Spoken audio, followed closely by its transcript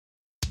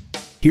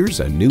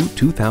Here's a new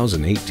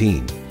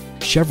 2018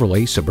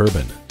 Chevrolet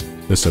Suburban.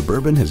 The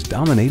Suburban has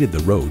dominated the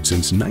road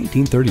since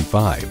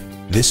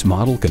 1935. This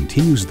model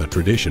continues the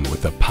tradition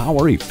with the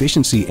power,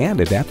 efficiency,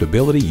 and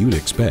adaptability you'd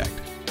expect.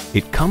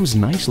 It comes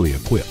nicely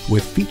equipped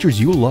with features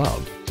you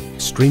love: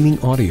 streaming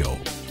audio,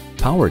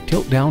 power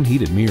tilt-down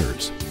heated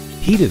mirrors,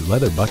 heated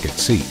leather bucket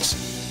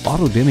seats,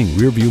 auto-dimming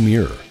rear-view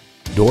mirror,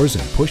 doors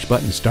and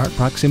push-button start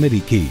proximity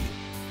key,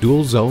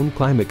 dual-zone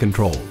climate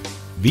control,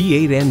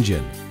 V8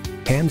 engine,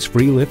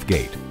 hands-free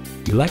liftgate,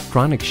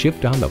 electronic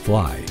shift on the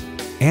fly,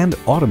 and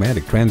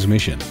automatic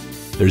transmission.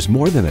 There's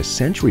more than a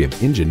century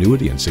of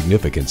ingenuity and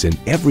significance in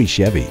every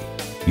Chevy.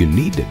 You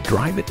need to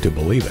drive it to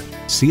believe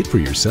it. See it for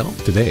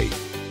yourself today.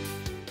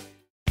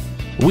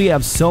 We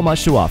have so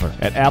much to offer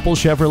at Apple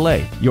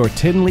Chevrolet, your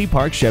Tinley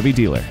Park Chevy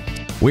dealer.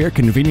 We are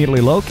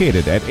conveniently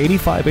located at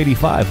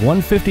 8585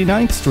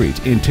 159th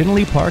Street in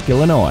Tinley Park,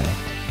 Illinois.